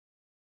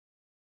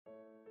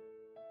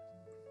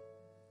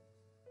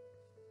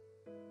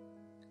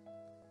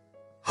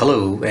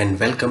Hello and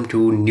welcome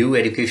to new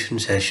education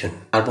session.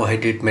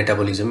 Carbohydrate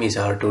metabolism is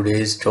our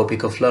today's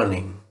topic of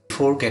learning.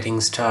 Before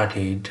getting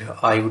started,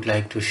 I would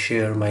like to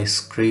share my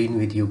screen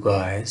with you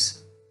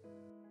guys.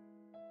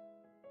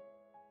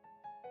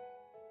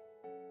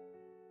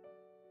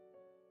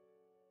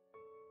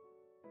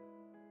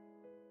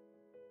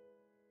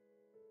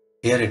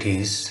 Here it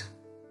is.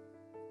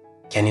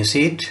 Can you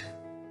see it?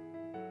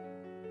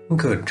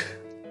 Good.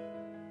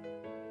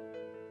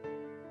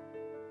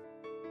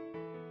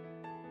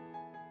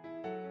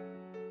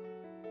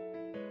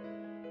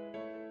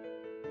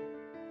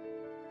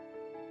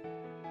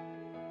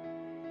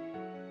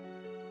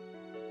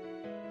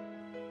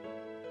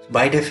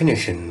 By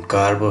definition,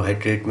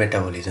 carbohydrate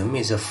metabolism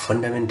is a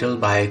fundamental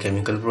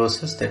biochemical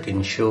process that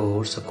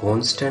ensures a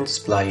constant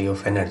supply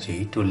of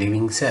energy to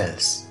living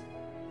cells.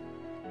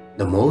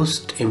 The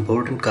most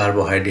important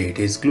carbohydrate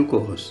is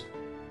glucose,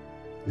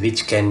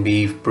 which can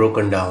be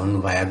broken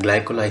down via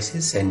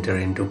glycolysis, enter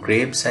into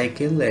Krebs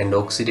cycle and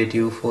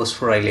oxidative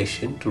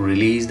phosphorylation to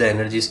release the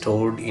energy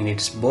stored in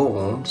its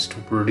bonds to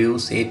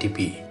produce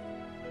ATP.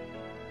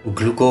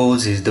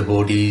 Glucose is the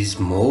body's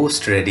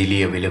most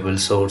readily available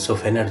source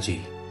of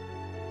energy.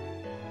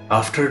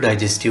 After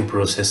digestive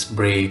process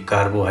break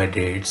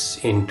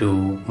carbohydrates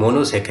into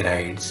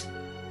monosaccharides,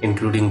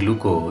 including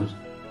glucose,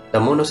 the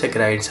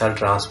monosaccharides are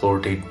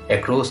transported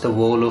across the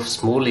wall of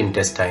small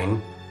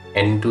intestine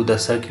and into the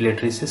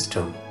circulatory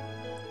system,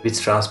 which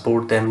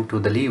transport them to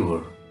the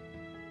liver.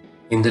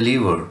 In the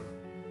liver,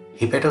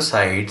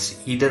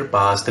 hepatocytes either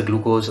pass the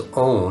glucose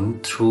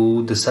on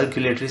through the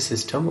circulatory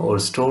system or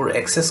store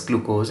excess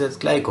glucose as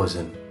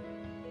glycogen.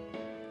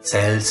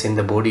 Cells in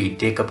the body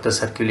take up the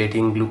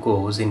circulating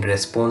glucose in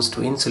response to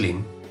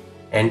insulin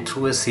and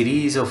through a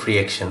series of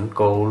reactions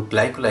called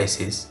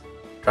glycolysis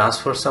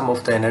transfer some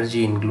of the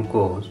energy in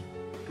glucose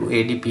to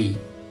ADP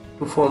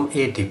to form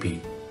ATP.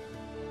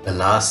 The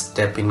last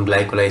step in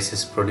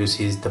glycolysis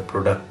produces the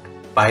product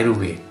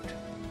pyruvate.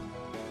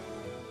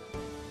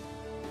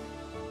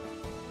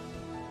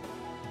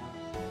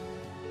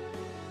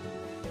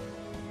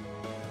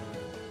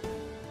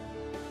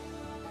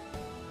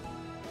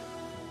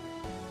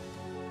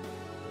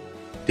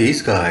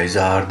 These guys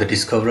are the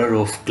discoverer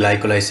of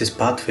glycolysis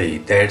pathway.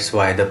 That's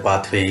why the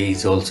pathway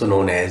is also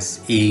known as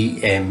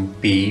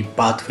EMP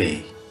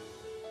pathway.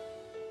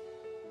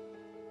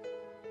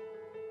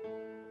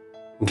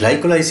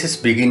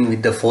 Glycolysis begins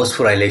with the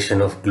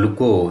phosphorylation of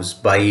glucose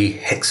by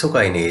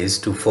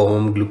hexokinase to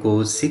form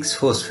glucose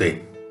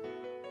 6-phosphate.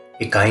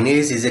 A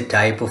kinase is a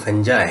type of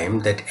enzyme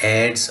that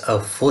adds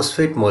a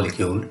phosphate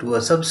molecule to a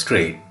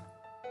substrate.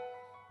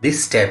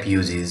 This step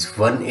uses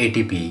 1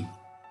 ATP,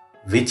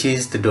 which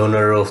is the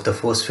donor of the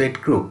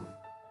phosphate group.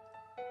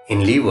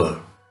 In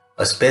liver,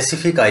 a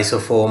specific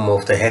isoform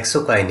of the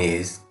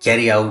hexokinase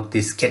carry out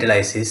this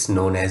catalysis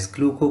known as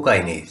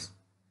glucokinase.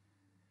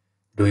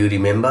 Do you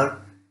remember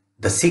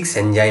the 6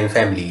 enzyme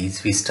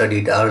families we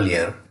studied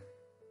earlier?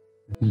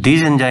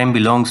 This enzyme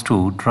belongs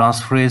to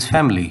transferase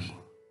family.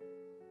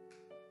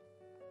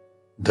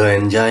 The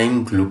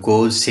enzyme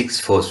glucose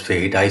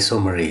 6-phosphate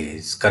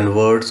isomerase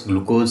converts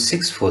glucose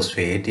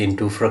 6-phosphate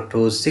into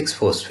fructose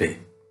 6-phosphate.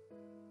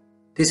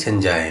 This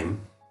enzyme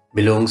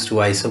belongs to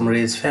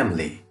isomerase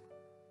family.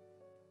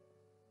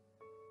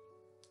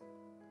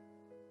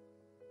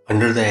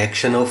 Under the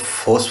action of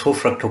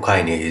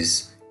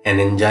phosphofructokinase, an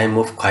enzyme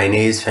of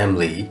kinase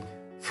family,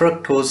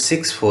 fructose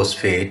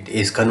 6-phosphate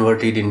is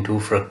converted into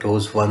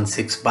fructose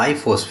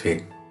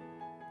 1,6-biphosphate.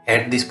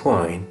 At this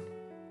point,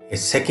 a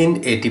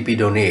second ATP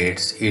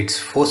donates its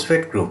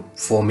phosphate group,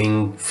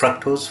 forming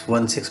fructose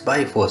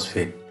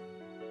 1,6-biphosphate.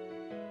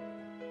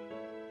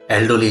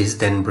 Aldolase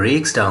then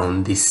breaks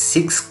down the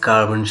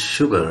 6-carbon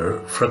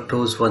sugar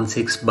fructose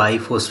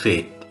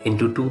 1,6-biphosphate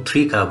into 2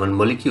 3-carbon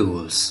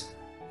molecules,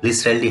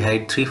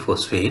 glyceraldehyde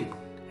 3-phosphate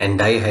and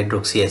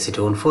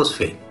dihydroxyacetone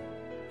phosphate.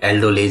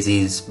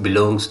 Aldolase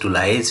belongs to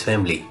lyase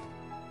family.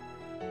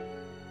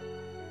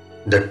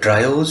 The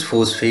triose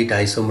phosphate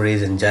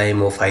isomerase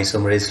enzyme of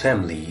isomerase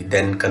family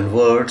then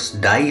converts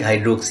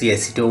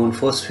dihydroxyacetone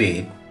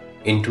phosphate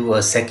into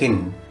a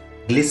second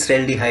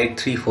glyceraldehyde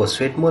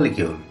 3-phosphate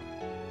molecule.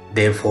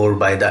 Therefore,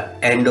 by the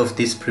end of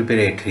this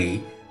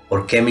preparatory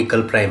or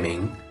chemical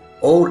priming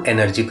or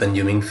energy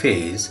consuming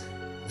phase,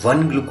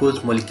 one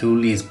glucose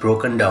molecule is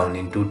broken down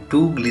into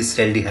 2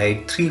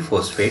 glyceraldehyde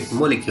 3-phosphate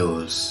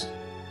molecules.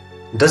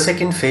 The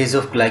second phase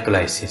of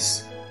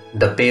glycolysis,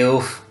 the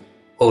payoff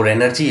or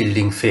energy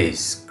yielding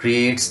phase,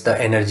 creates the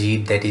energy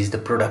that is the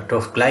product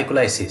of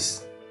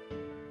glycolysis.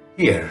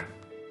 Here,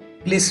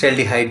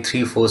 glyceraldehyde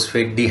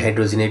 3-phosphate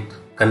dehydrogenate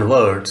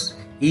converts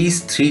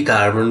each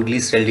 3-carbon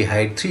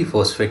glyceraldehyde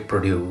 3-phosphate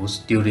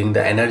produced during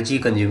the energy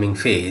consuming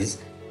phase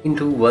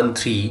into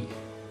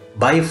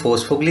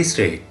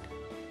 1,3-biphosphoglycerate.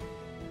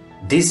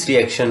 This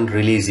reaction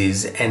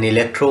releases an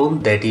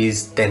electron that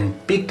is then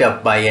picked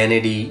up by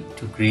NAD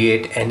to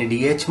create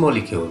NADH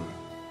molecule.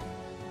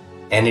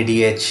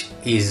 NADH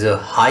is a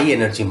high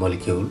energy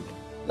molecule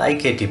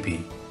like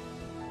ATP,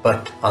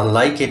 but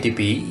unlike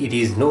ATP, it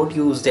is not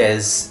used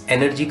as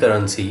energy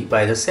currency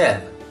by the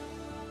cell.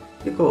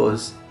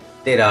 because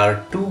there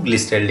are two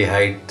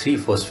glyceraldehyde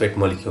 3-phosphate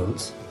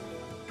molecules.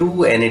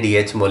 Two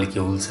NADH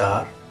molecules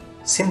are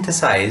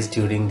synthesized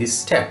during this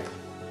step.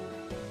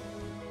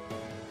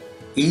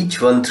 Each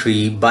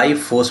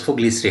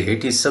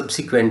 1,3-biphosphoglycerate is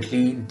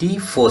subsequently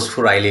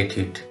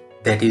dephosphorylated,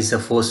 that is, the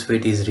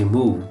phosphate is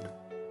removed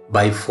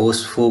by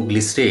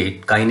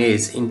phosphoglycerate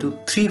kinase into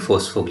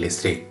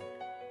 3-phosphoglycerate.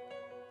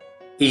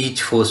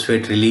 Each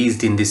phosphate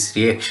released in this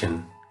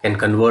reaction can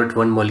convert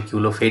one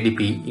molecule of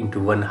ADP into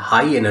one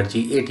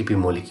high-energy ATP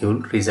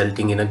molecule,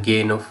 resulting in a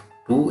gain of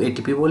 2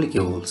 ATP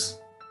molecules.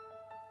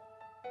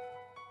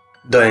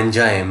 The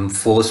enzyme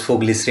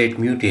phosphoglycerate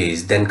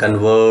mutase then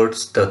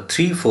converts the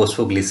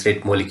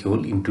 3-phosphoglycerate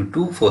molecule into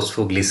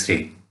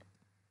 2-phosphoglycerate.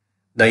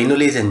 The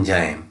enolase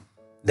enzyme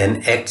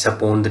then acts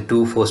upon the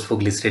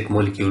 2-phosphoglycerate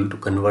molecule to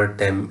convert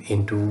them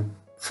into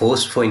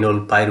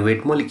phosphoenol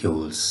pyruvate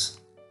molecules.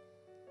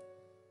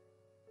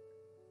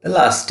 The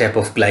last step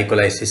of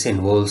glycolysis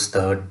involves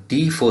the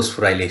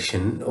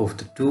dephosphorylation of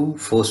the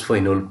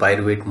 2-phosphoenol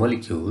pyruvate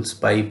molecules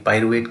by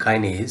pyruvate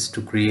kinase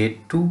to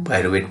create 2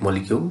 pyruvate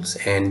molecules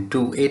and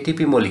 2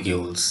 ATP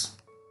molecules.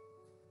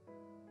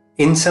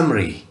 In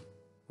summary,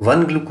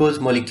 one glucose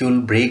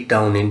molecule breaks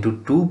down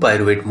into 2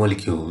 pyruvate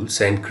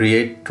molecules and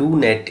create 2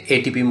 net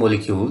ATP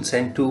molecules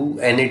and 2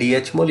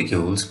 NADH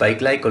molecules by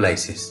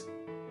glycolysis.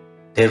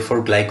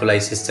 Therefore,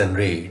 glycolysis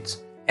generates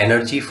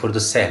energy for the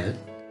cell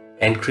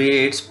and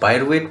creates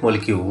pyruvate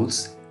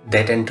molecules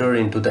that enter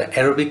into the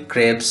aerobic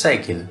Krebs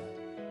cycle,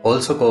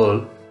 also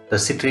called the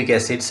citric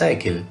acid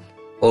cycle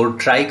or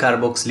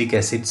tricarboxylic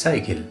acid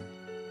cycle.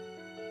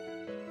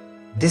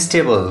 This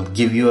table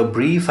gives you a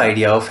brief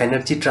idea of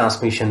energy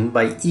transmission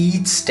by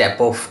each step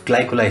of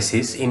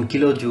glycolysis in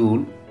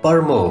kilojoule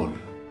per mole.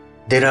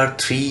 There are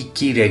 3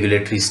 key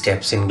regulatory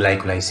steps in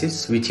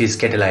glycolysis, which is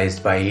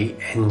catalyzed by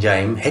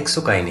enzyme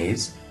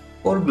hexokinase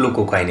or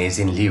glucokinase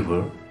in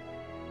liver,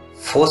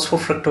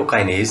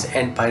 phosphofructokinase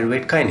and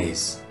pyruvate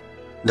kinase.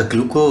 The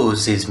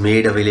glucose is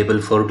made available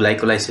for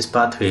glycolysis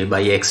pathway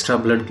by extra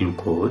blood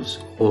glucose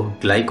or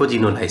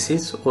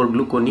glycogenolysis or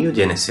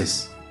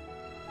gluconeogenesis.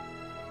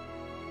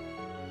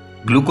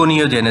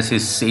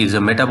 Gluconeogenesis is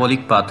a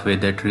metabolic pathway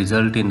that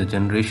results in the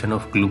generation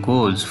of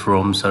glucose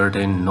from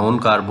certain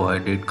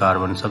non-carbohydrate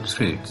carbon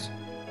substrates,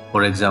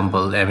 for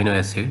example amino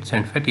acids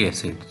and fatty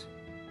acids.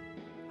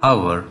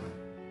 However,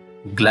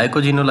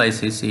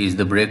 glycogenolysis is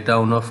the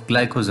breakdown of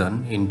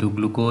glycogen into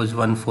glucose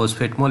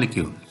 1-phosphate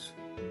molecules.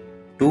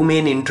 Two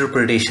main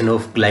interpretations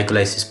of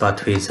glycolysis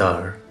pathways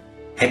are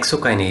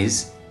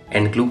hexokinase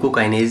and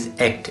glucokinase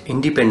act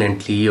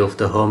independently of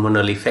the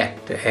hormonal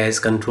effect as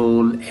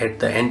control at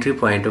the entry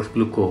point of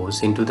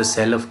glucose into the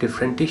cell of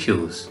different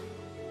tissues.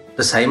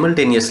 The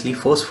simultaneously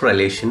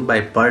phosphorylation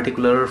by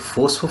particular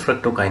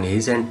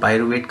phosphofructokinase and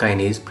pyruvate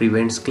kinase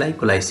prevents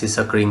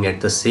glycolysis occurring at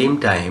the same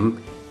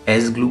time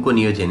as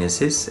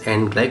gluconeogenesis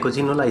and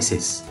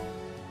glycogenolysis.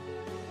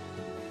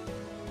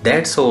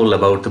 That's all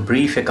about the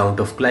brief account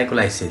of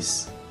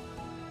glycolysis.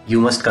 You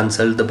must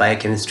consult the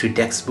biochemistry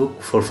textbook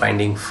for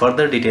finding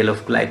further detail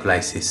of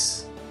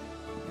glycolysis.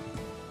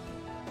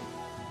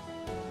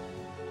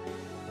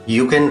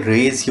 You can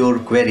raise your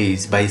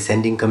queries by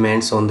sending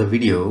comments on the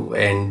video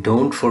and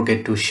don't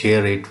forget to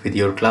share it with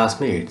your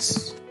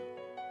classmates.